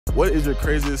What is your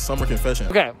craziest summer confession?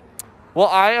 Okay, well,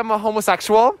 I am a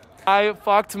homosexual. I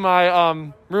fucked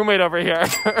my roommate over here.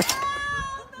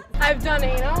 I've done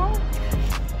anal.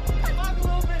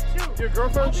 Your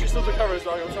girlfriend, she still the covers,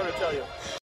 dog. I'm trying to tell you.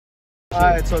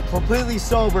 Alright, so completely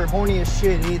sober, horny as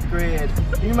shit in 8th grade.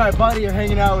 Me and my buddy are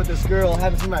hanging out with this girl,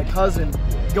 haven't seen my cousin,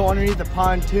 go underneath the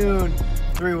pontoon,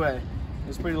 3-way.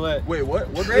 It's pretty lit. Wait, what?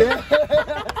 What grade?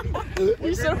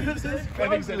 You said I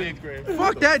think it's in 8th grade.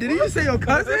 fuck that, did he just say your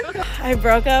cousin? I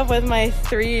broke up with my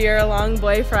 3-year-long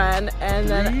boyfriend and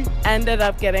then ended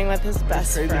up getting with his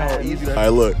best Crazy how friend. easy that.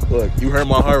 All right, look, you hurt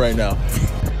my heart right now.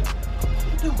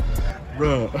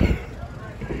 Bro.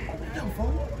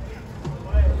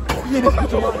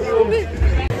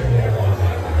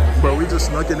 Bro, we just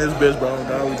snuck in this bitch, bro.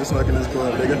 God, we just snuck in this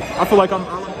club, nigga. I feel like I'm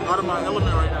out of my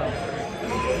element right now.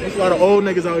 There's a lot of old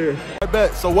niggas out here. I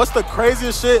bet. So what's the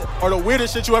craziest shit or the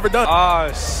weirdest shit you ever done?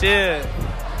 Oh, shit.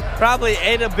 Probably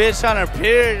ate a bitch on her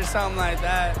period or something like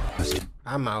that.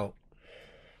 I'm out.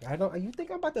 You think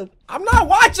I'm about to? I'm not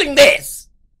watching this.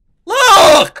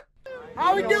 Look.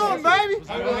 How we doing, baby?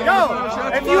 Yo,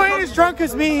 if you ain't as drunk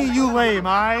as me, you lame,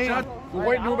 alright?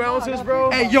 White New Balances, bro.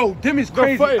 Hey, yo, them is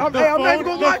crazy. I'm not even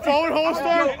gonna lie. The phone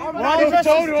holster? The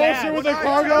phone holster with the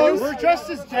cargos? We're just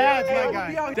as dads, my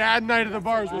guy. Dad night at the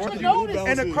bars.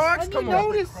 And the Crocs, come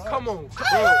on. Come on.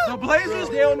 The Blazers,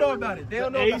 they don't know about it. They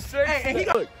don't know about it. Hey, and he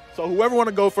got... Look, so whoever want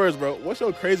to go first, bro, what's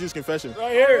your craziest confession?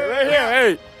 Right here.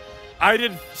 Hey, I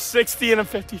did 60 and a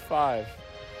 55.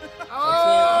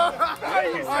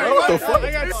 What the fuck?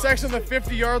 I got sex on the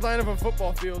 50-yard line of a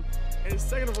football field. And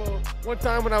second of all, one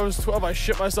time when I was 12, I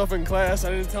shit myself in class. I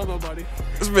didn't tell nobody.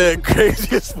 This man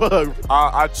crazy as fuck.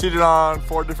 I cheated on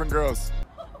 4 different girls.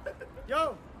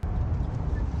 Yo.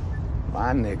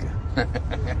 My nigga.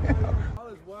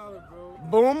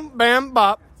 Boom, bam,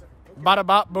 bop. Bada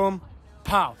bop, boom,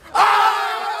 pow.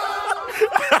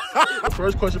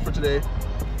 First question for today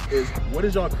is, what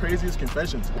is y'all craziest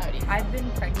confessions? I've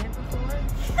been pregnant before.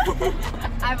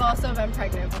 I've also been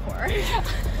pregnant before.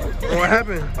 What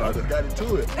happened? I just got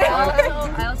into it.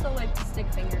 I also like to stick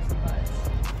fingers in butts.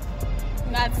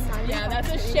 That's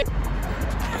a shit.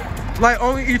 Like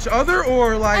only each other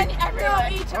or like?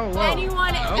 Everyone,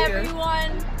 anyone Okay. who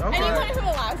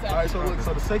allows it. All right, so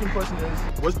the second question is,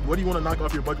 what do you want to knock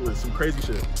off your bucket list? Some crazy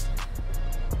shit.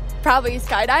 Probably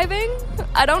skydiving.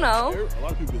 I don't know. A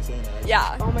lot of people been saying that.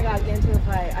 Yeah. Oh my god, get into a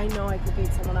fight. I know I could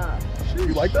beat someone up. Shit,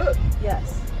 you like that?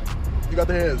 Yes. You got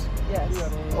the hands? Yes.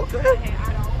 Okay. I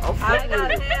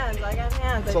got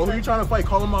hands. So who you trying to fight?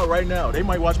 Call them out right now. They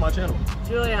might watch my channel.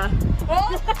 Julia.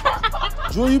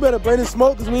 Julia, you better bring the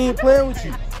smoke because we ain't playing with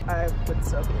you. I would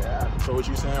so be that. So what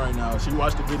you saying right now? She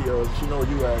watched the videos. She know where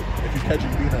you at. If you catch you,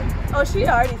 do nothing. Oh, she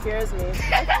already fears me. I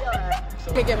feel that.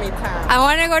 Could give me time. I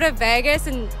want to go to Vegas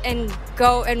and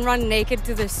go and run naked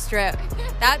through the strip.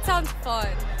 That sounds fun.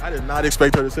 I did not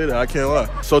expect her to say that. I can't lie.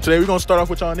 So today we're gonna start off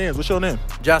with y'all names. What's your name?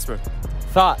 Jasper.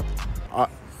 Thought.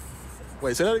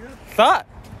 Wait, say that again. Thought.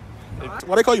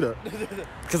 Why they call you that?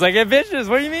 Because I get bitches.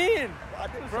 What do you mean?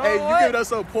 Bro, Hey, you giving us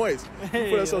some points. You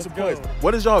put us on some points.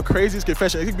 What is y'all craziest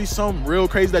confession? It could be something real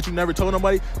crazy that you never told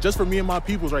nobody, just for me and my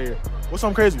peoples right here. What's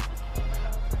something crazy?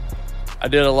 I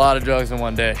did a lot of drugs in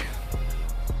one day.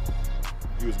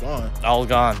 You was gone. I was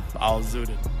gone. I was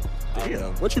zooted.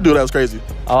 Damn. What you do that was crazy?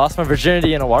 I lost my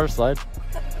virginity in a water slide.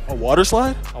 A water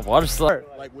slide? A water slide?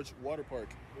 Like which water park?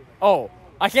 Oh,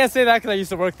 I can't say that because I used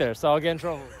to work there, so I'll get in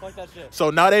trouble. Fuck that shit. So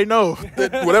now they know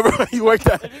that whatever you worked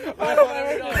at.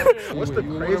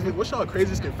 What's y'all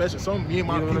craziest confession? Something me and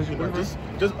my people, you know, just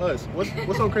us. What's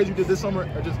something crazy you did this summer?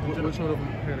 Or just which one of them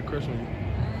had a crush on you?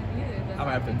 I'm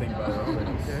gonna have to think about it.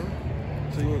 Okay.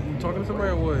 So you talking to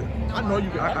somebody or what? I know you.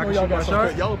 I know can y'all shoot got my some.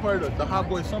 shot? Y'all were part of the Hot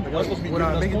Boy Summit. Y'all supposed to be What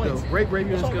giving I us make it points. though? Rate me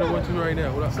on a scale of 1 to 1 right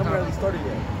now. Somewhere hasn't started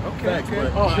yet. Okay. Facts, Okay.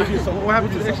 but- So what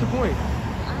happened to the extra point?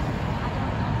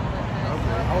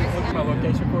 I was looking at my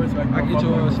location for it, so I get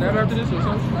your snap after this or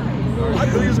something? I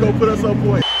knew he was gonna put us on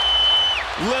point.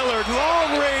 Lillard,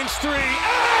 long range 3,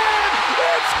 and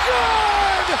it's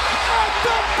good at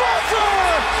the buzzer.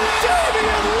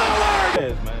 Damian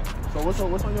Lillard. So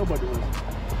what's on your bucket list?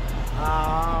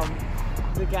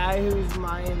 The guy who's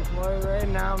my employee right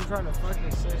now, I'm trying to fuck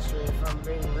his sister if I'm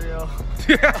being real.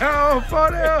 Oh,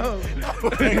 fun hell!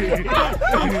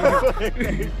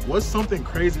 What's something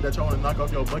crazy that y'all want to knock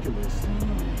off your bucket list?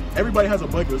 Everybody has a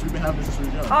bucket list. We've been having this since we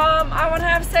were young. I want to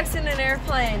have sex in an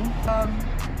airplane.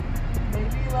 Maybe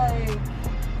like,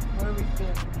 what do we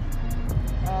think?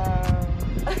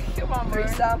 Come on,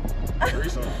 threesome.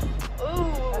 Threesome.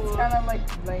 Ooh, that's kind of like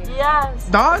lame. Yes.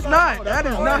 No, it's not. That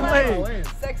is not lame.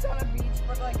 Sex on a beach,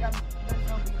 but like there's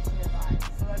no beach nearby,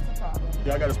 so that's a problem.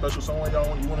 Y'all got a special someone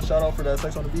y'all you want to shout out for that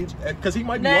Sex on the Beach? Because he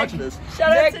might be watching this.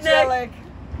 Shout out to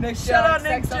Nick. Shout out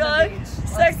Nick Jillick.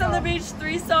 Sex on the Beach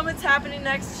 3 Summits happening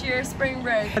next year, spring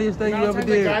break. How do you think you ever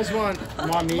did? Guys want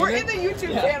me? We're in the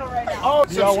YouTube channel right now. Oh,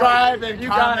 subscribe and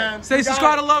comment. Say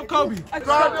subscribe to Love Kobe.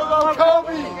 Subscribe to Love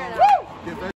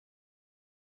Kobe.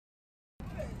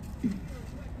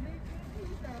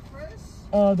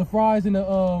 The fries and the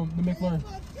McFlurry.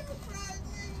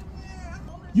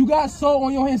 You got salt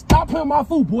on your hands. Stop playing my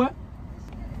food, boy.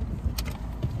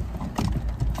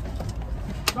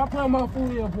 Stop playing my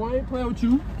food here, boy. I ain't playing with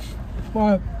you.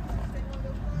 But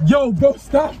yo, bro,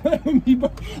 stop playing with me, bro.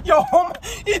 Yo,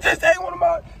 he just ate one of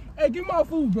my. Hey, give me my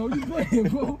food, bro. You playing,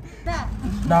 bro?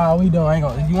 Nah, we don't. I ain't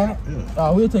gonna. You want it?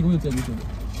 Yeah. We'll take it.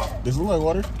 This look like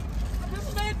water.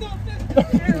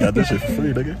 Got this shit for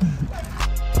free, nigga.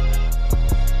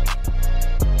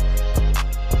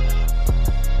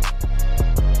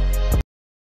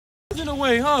 In a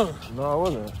way, huh? No, I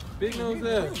wasn't. Big nose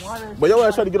ass. But your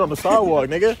ass tried to get on the sidewalk,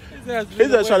 nigga.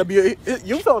 His ass tried to be.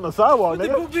 You fell on the sidewalk,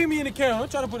 nigga. Put me in the camera. I'm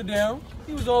trying to put it down.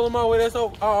 He was all in my way. That's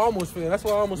all. I almost fell. That's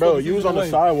why I almost. Bro, you was on the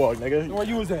sidewalk, nigga. Where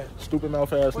you was at? Stupid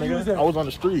mouth ass nigga. I was on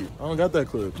the street. I don't got that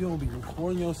clip. You don't be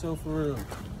recording yourself for real.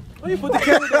 Why you put the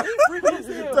camera down? He freaky as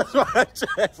hell. That's why I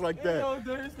chest like that. Yo,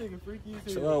 this nigga freaky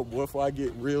as hell. Shut up, boy, before I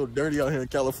get real dirty out here in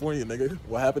California, nigga.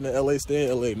 What happened to LA, stay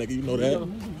in LA, nigga. You know that.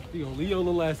 You gonna leave your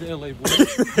little ass in LA, boy.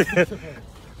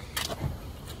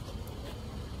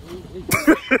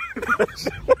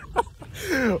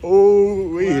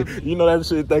 Oh, wait. You know that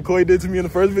shit that Koi did to me in the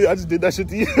first video? I just did that shit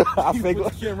to you. I fake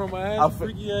put the camera on my ass,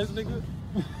 freaky ass nigga.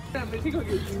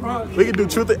 We can do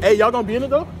truth or, hey, y'all gonna be in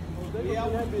it though?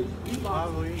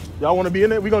 Y'all wanna be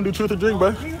in it? We gonna do truth or drink,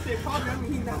 bro. That's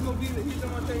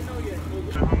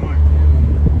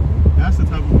the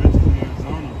type of bitches in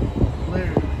Arizona.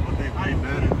 But they play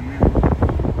better than me.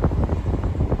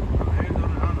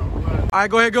 Arizona, I don't know what. Alright,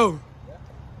 go ahead, go.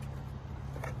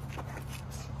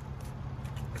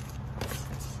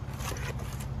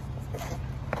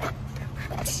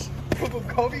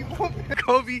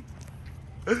 Kobe.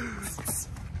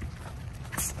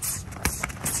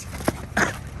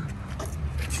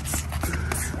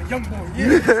 Young boy,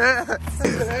 yeah.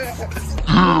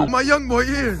 My young boy,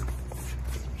 yeah.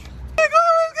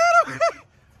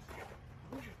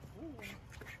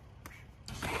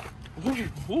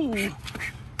 Ooh.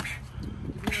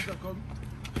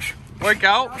 Work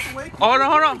out. Hold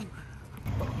on.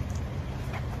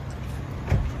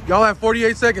 Y'all have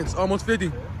 48 seconds, almost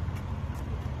 50.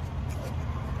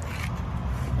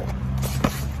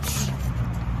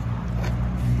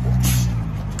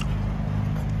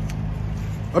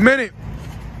 A minute.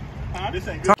 This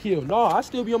ain't good. Kill. No, I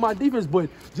still be on my defense, but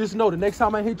just know the next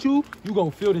time I hit you, you gonna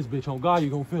feel this bitch. On God, you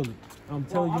gonna feel it. I'm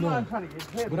telling you now. I'm not trying to get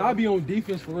hit, but I be on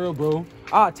defense for real, bro.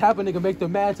 I tap a nigga, make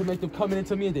them mad to make them come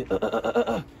into me and then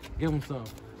give them some.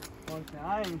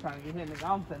 I ain't even trying to get hit, nigga.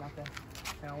 I'm sitting out there.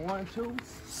 Now 1, 2.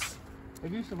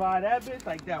 If you survive that bitch,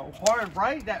 like that hard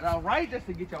right, that right just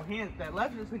to get your hands, that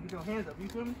left just to get your hands up. You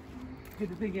feel me? Get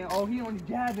to thinking, oh, he only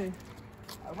jabbing.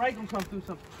 Right gonna come through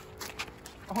something.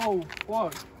 Oh,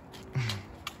 fuck.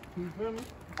 You feel me?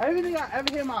 Everything I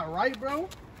ever hit my right, bro,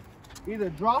 either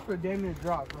dropped or damn near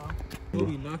dropped, bro.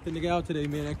 He knocked the nigga out today,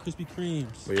 man. That Krispy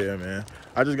Kremes. But yeah, man.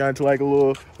 I just got into like a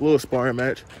little sparring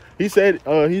match. He said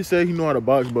he know how to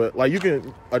box, but like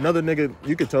another nigga,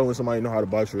 you could tell when somebody know how to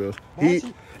box for real.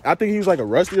 I think he was like a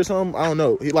rusty or something. I don't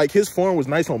know. His form was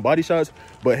nice on body shots,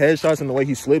 but head shots and the way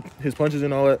he slipped his punches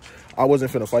and all that, I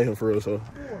wasn't finna fight him for real. So,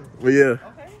 but yeah,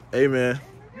 hey man.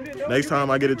 Next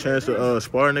time I get a chance to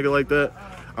spar a nigga like that,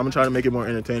 I'm gonna try to make it more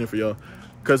entertaining for y'all.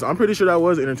 Cause I'm pretty sure that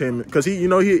was entertainment. Cause he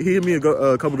hit me a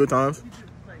couple good times.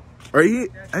 Or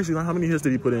actually, how many hits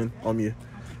did he put in on me?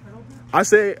 I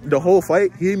say the whole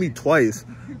fight, he hit me twice.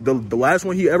 The last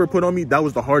one he ever put on me, that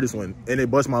was the hardest one, and it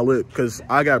bust my lip. Cause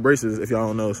I got braces, if y'all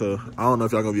don't know. So I don't know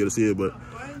if y'all gonna be able to see it, but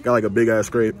got like a big ass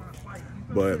scrape.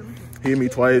 But he hit me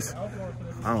twice.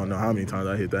 I don't know how many times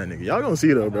I hit that nigga. Y'all gonna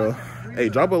see though, bro. Hey,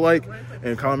 drop a like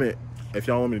and comment if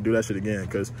y'all want me to do that shit again,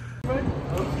 cause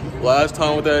last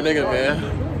time with that nigga, man.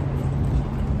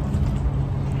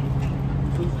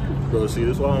 Bro, see,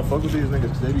 this is why I don't fuck with these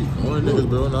niggas. They be ignoring niggas,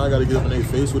 bro. Now I gotta get up in their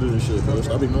face with it and shit, bro.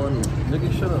 Stop ignoring me.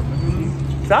 Nigga, shut up.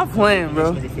 Stop playing,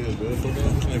 bro. This nigga face, bro. Fuck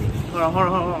this nigga. Hold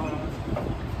on.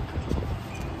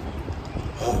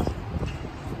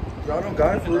 Y'all don't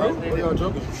got it for real? Or y'all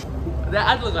joking? That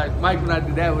I look like Mike when I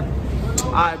did that.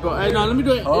 Alright, bro. Hey, no, let me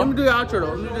do it. Let me do the outro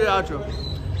though.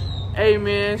 Hey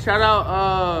man, shout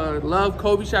out Love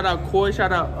Kobe, shout out Koi,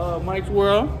 shout out Mike's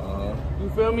World. You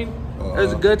feel me? It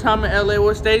was a good time in LA.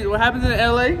 What happens in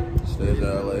LA? Stays in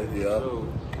LA, yeah.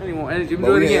 I need more energy. Let me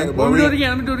do it again. Let me do it again.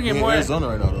 Let me do it again. More Arizona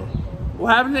right now, though.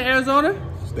 What happened in Arizona?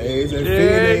 Stays in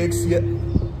Phoenix. Yeah.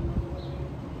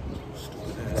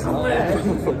 Alright,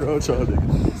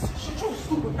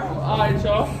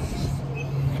 y'all.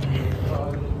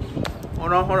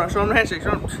 Hold on. Show them the handshake.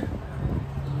 Show them.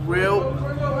 Real.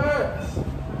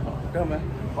 Come man.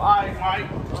 Bye, Mike.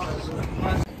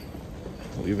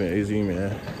 Leaving AZ,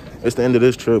 man. It's the end of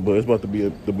this trip, but it's about to be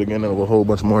the beginning of a whole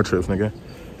bunch more trips, nigga.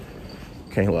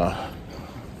 Can't lie.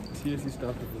 TSC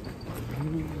stuff.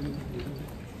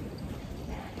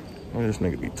 What this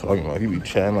nigga be talking about? He be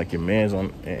chatting like your man's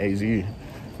on AZ in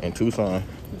Tucson.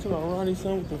 You talking about Ronnie's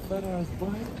son with the fat ass butt?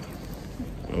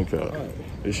 Okay.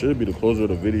 It should be the closer of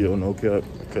the video, no cap,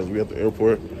 because we at the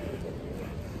airport.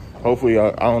 Hopefully,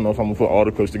 I don't know if I'm gonna put all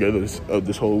the clips together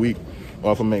this whole week,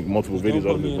 or if I make multiple videos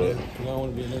out of it. But I don't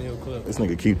want to be in any clip. This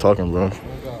nigga keep talking, bro. Oh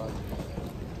God.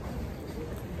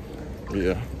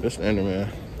 Yeah, this the ender,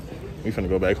 man. We finna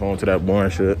go back home to that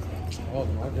boring shit. Oh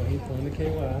my God, he playing the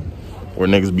KY. Where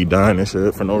niggas be dying and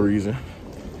shit for no reason.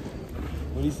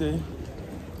 What he say?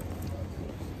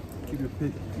 Keep your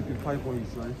pipe on you,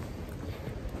 son.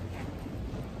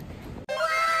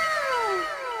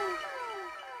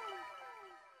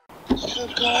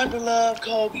 Subscribe to Love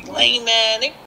Kobe Lane, man.